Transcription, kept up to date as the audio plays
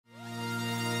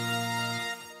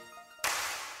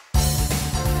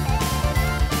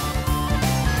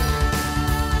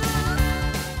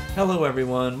Hello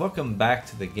everyone, welcome back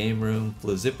to the game room.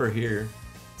 Flazipper here.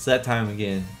 It's that time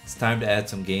again. It's time to add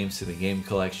some games to the game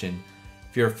collection.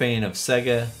 If you're a fan of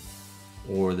Sega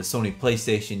or the Sony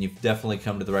PlayStation, you've definitely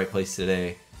come to the right place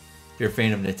today. If you're a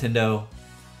fan of Nintendo,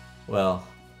 well,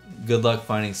 good luck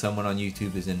finding someone on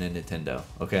YouTube who's into Nintendo,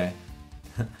 okay?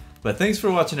 But thanks for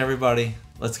watching everybody.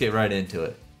 Let's get right into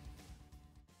it.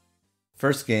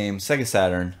 First game, Sega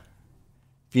Saturn.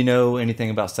 If you know anything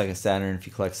about Sega Saturn, if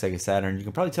you collect Sega Saturn, you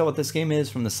can probably tell what this game is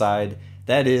from the side.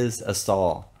 That is a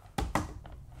stall.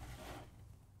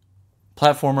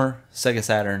 Platformer, Sega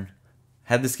Saturn.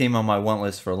 Had this game on my want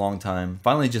list for a long time.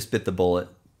 Finally just bit the bullet.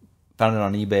 Found it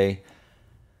on eBay.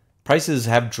 Prices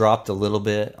have dropped a little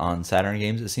bit on Saturn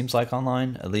games, it seems like,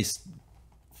 online. At least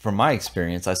from my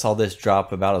experience. I saw this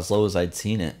drop about as low as I'd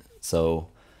seen it. So,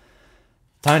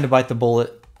 time to bite the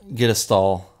bullet, get a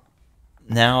stall.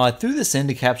 Now, I threw this in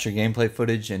to capture gameplay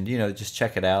footage and, just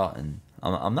check it out. And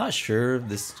I'm not sure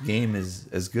this game is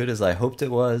as good as I hoped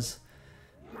it was.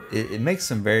 It makes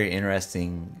some very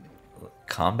interesting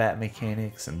combat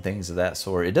mechanics and things of that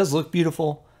sort. It does look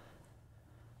beautiful,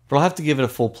 but I'll have to give it a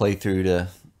full playthrough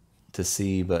to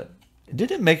see. But it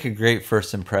didn't make a great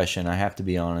first impression, I have to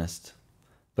be honest.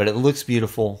 But it looks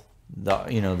beautiful.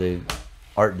 The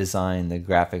art design, the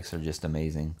graphics are just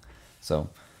amazing. So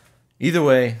either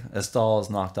way, a stall is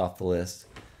knocked off the list.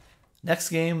 Next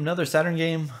game, another Saturn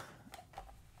game,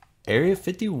 Area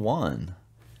 51,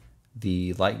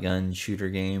 the light gun shooter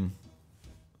game,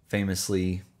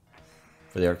 famously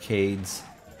for the arcades.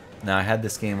 Now, I had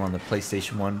this game on the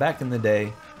PlayStation 1 back in the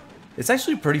day. It's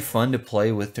actually pretty fun to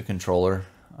play with the controller.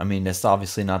 I mean, it's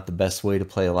obviously not the best way to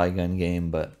play a light gun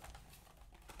game, but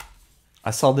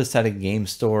I saw this at a game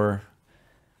store,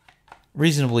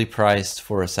 reasonably priced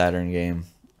for a Saturn game.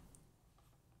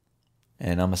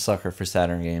 And I'm a sucker for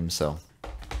Saturn games, so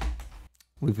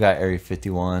we've got Area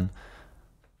 51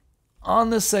 on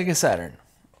the Sega Saturn.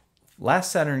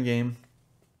 Last Saturn game,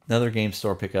 another game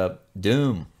store pickup,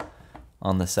 Doom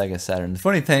on the Sega Saturn. The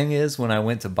funny thing is, when I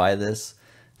went to buy this,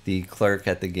 the clerk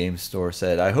at the game store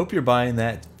said, "I hope you're buying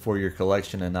that for your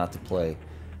collection and not to play."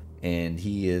 And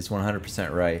he is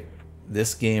 100% right.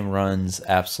 This game runs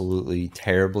absolutely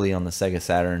terribly on the Sega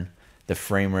Saturn. The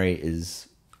frame rate is,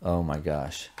 oh my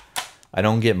gosh. I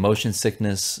don't get motion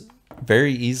sickness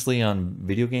very easily on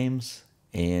video games,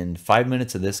 and 5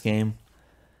 minutes of this game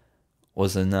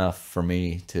was enough for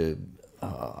me to,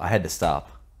 I had to stop.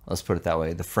 Let's put it that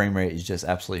way. The frame rate is just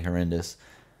absolutely horrendous.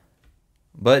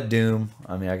 But Doom,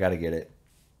 I mean, I gotta get it.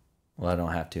 Well, I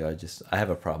don't have to, I have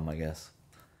a problem, I guess.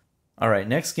 Alright,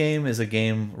 next game is a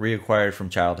game reacquired from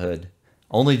childhood.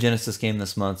 Only Genesis game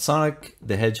this month, Sonic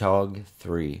the Hedgehog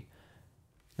 3.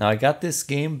 Now, I got this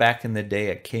game back in the day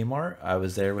at Kmart. I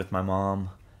was there with my mom.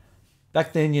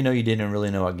 Back then, you didn't really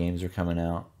know what games were coming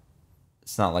out.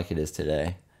 It's not like it is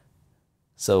today.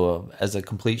 So, as a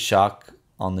complete shock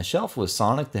on the shelf was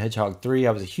Sonic the Hedgehog 3.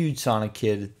 I was a huge Sonic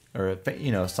kid, or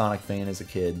Sonic fan as a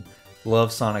kid.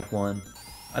 Loved Sonic 1.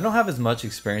 I don't have as much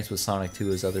experience with Sonic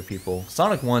 2 as other people.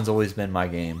 Sonic 1's always been my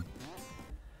game.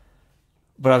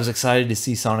 But I was excited to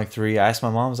see Sonic 3. I asked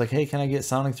my mom, I was like, "Hey, can I get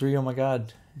Sonic 3? Oh my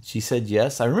god." She said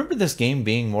yes. I remember this game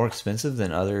being more expensive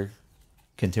than other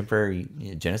contemporary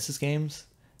Genesis games.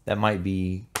 That might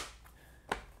be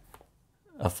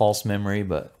a false memory,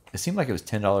 but it seemed like it was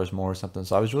 $10 more or something.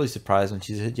 So I was really surprised when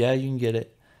she said, "Yeah, you can get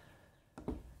it."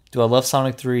 Do I love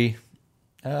Sonic 3?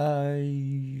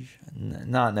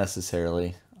 Not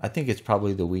necessarily. I think it's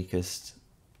probably the weakest.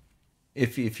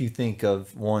 If you think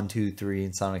of 1, 2, 3,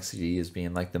 and Sonic CD as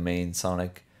being like the main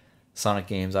Sonic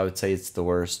games, I would say it's the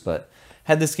worst. But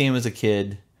had this game as a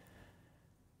kid.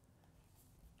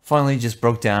 Finally just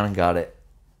broke down and got it.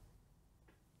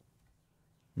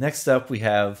 Next up we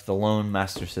have the lone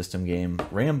Master System game,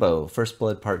 Rambo, First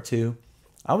Blood Part 2.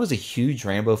 I was a huge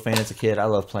Rambo fan as a kid. I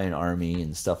love playing Army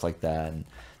and stuff like that. And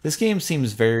this game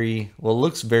seems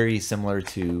looks very similar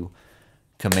to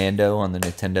Commando on the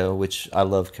Nintendo, which I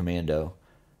love Commando.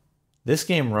 This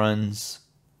game runs,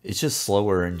 it's just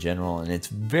slower in general, and it's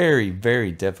very,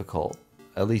 very difficult.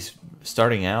 At least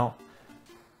starting out,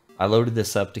 I loaded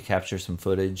this up to capture some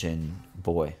footage, and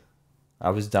boy, I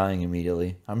was dying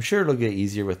immediately. I'm sure it'll get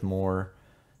easier with more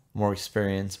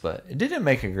experience, but it didn't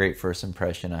make a great first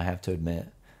impression, I have to admit.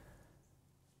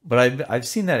 But I've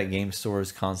seen that at game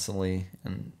stores constantly,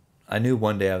 and I knew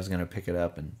one day I was going to pick it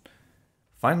up, and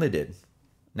finally did.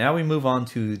 Now we move on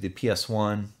to the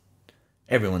PS1,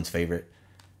 everyone's favorite,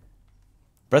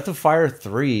 Breath of Fire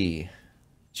 3,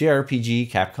 JRPG,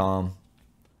 Capcom.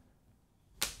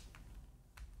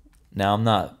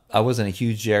 Now I wasn't a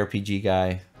huge JRPG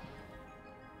guy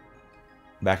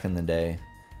back in the day.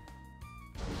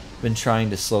 Been trying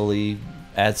to slowly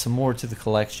add some more to the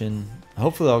collection.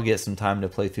 Hopefully I'll get some time to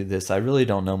play through this. I really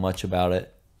don't know much about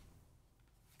it.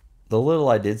 The little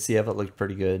I did see of it looked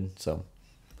pretty good, so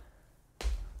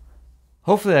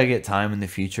hopefully I get time in the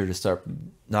future to start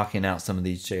knocking out some of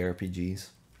these JRPGs.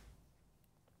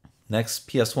 Next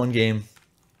PS1 game,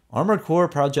 Armored Core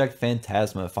Project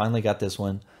Phantasma. Finally got this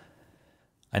one.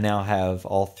 I now have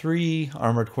all 3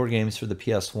 Armored Core games for the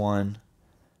PS1.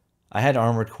 I had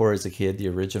Armored Core as a kid, the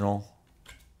original.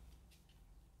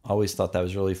 Always thought that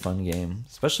was a really fun game,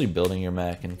 especially building your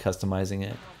mech and customizing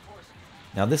it.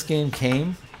 Now this game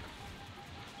came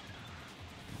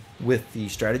with the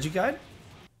strategy guide.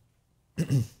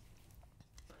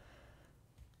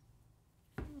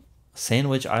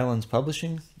 Sandwich Islands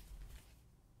Publishing.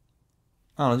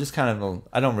 I don't know, just kind of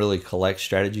I don't really collect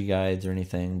strategy guides or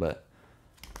anything, but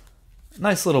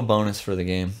nice little bonus for the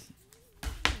game.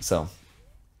 So,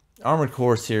 Armored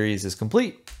Core series is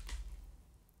complete.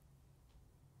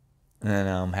 And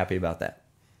I'm happy about that.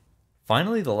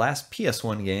 Finally, the last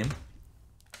PS1 game.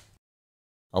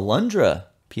 Alundra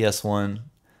PS1.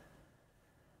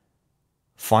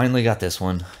 Finally got this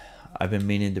one. I've been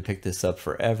meaning to pick this up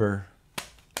forever.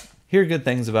 Hear good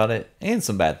things about it and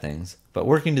some bad things. But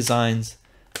Working Designs,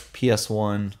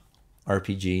 PS1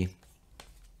 RPG.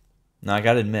 Now I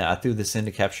gotta admit, I threw this in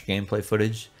to capture gameplay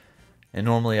footage. And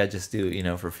normally I just do, you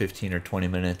know, for 15 or 20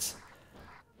 minutes.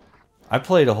 I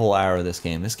played a whole hour of this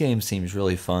game. This game seems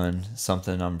really fun.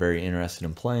 Something I'm very interested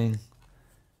in playing.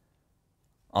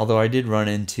 Although I did run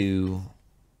into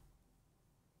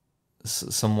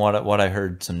what I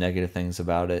heard some negative things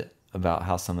about it, about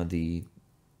how some of the,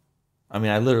 I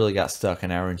mean, I literally got stuck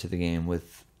an hour into the game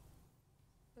with,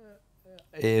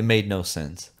 it made no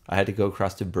sense. I had to go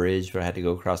across the bridge, but I had to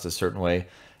go across a certain way.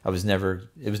 It was never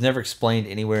explained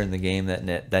anywhere in the game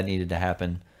that needed to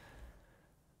happen.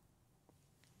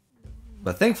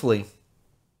 But thankfully,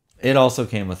 it also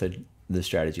came with the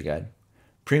strategy guide.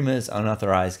 Prima's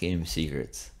Unauthorized Game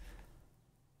Secrets.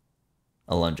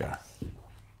 Alundra.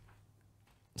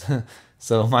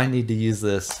 So I might need to use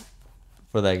this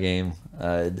for that game.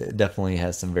 It definitely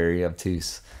has some very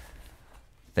obtuse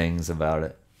things about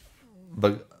it.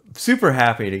 But super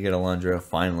happy to get Alundra,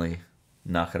 finally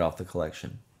knock it off the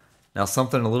collection. Now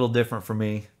something a little different for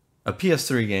me. A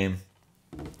PS3 game.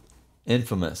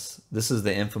 Infamous. This is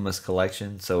the Infamous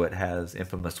collection, so it has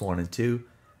Infamous 1 and 2.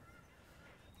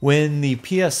 When the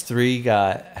PS3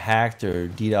 got hacked or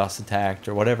DDoS attacked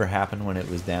or whatever happened when it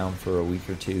was down for a week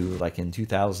or two, like in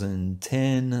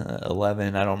 2010,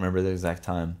 11, I don't remember the exact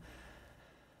time.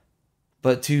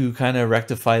 But to kind of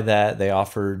rectify that, they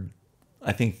offered,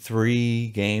 I think, 3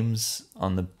 games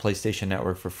on the PlayStation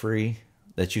Network for free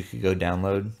that you could go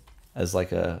download as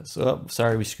like a, so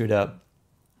sorry we screwed up.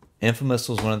 Infamous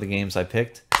was one of the games I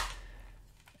picked,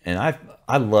 and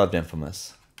I loved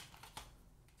Infamous.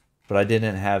 But I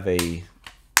didn't have a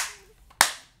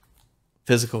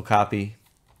physical copy.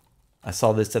 I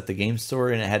saw this at the game store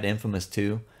and it had Infamous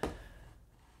 2.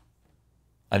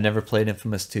 I've never played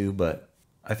Infamous 2, but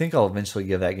I think I'll eventually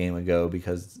give that game a go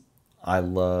because I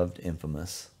loved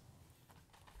Infamous.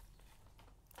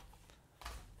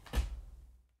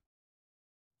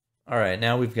 Alright,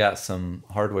 now we've got some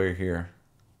hardware here.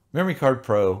 Memory card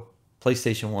Pro,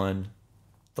 PlayStation 1,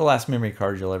 the last memory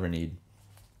card you'll ever need.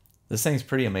 This thing's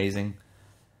pretty amazing.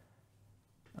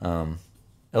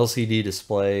 LCD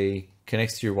display,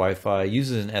 connects to your Wi-Fi,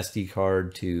 uses an SD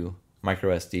card to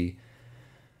micro SD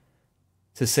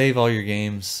to save all your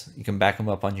games. You can back them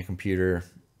up on your computer.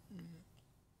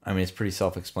 I mean, it's pretty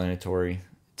self-explanatory.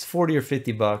 It's 40 or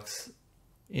 50 bucks,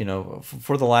 you know,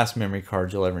 for the last memory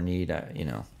card you'll ever need. You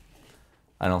know,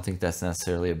 I don't think that's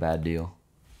necessarily a bad deal.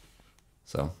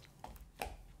 So,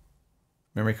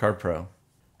 Memory Card Pro.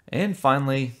 And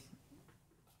finally,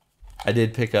 I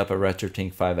did pick up a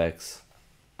RetroTink 5X.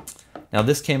 Now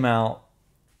this came out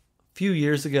a few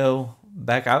years ago.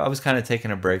 I was kind of taking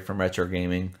a break from retro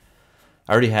gaming.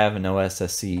 I already have an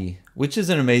OSSC, which is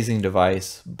an amazing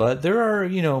device, but there are,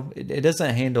 you know, it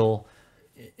doesn't handle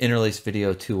interlaced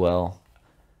video too well.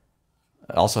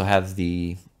 I also have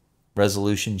the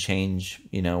resolution change,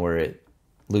 you know, where it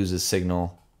loses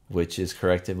signal, which is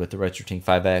corrected with the RetroTink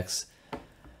 5X.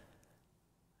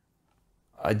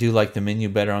 I do like the menu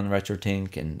better on the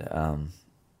RetroTink, and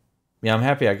yeah, I'm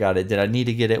happy I got it. Did I need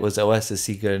to get it? Was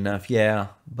OSSC good enough? Yeah,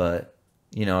 but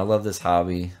you know, I love this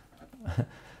hobby.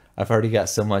 I've already got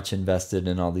so much invested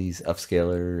in all these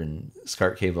upscaler and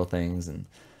SCART cable things, and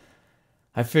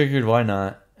I figured why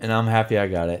not, and I'm happy I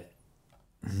got it.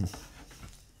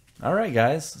 All right,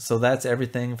 guys, so that's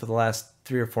everything for the last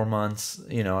 3 or 4 months.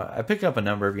 You know, I pick up a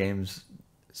number of games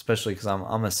especially because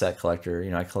I'm a set collector.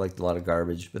 You know, I collect a lot of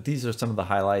garbage, but these are some of the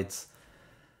highlights.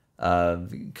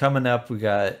 Coming up, we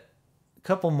got a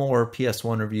couple more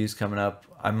PS1 reviews coming up.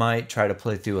 I might try to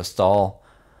play through a stall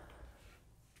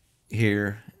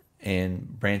here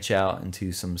and branch out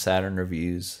into some Saturn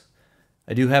reviews.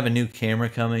 I do have a new camera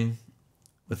coming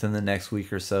within the next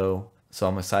week or so, so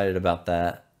I'm excited about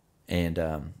that. And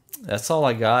that's all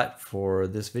I got for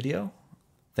this video.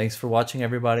 Thanks for watching,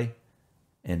 everybody,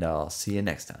 and I'll see you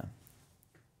next time.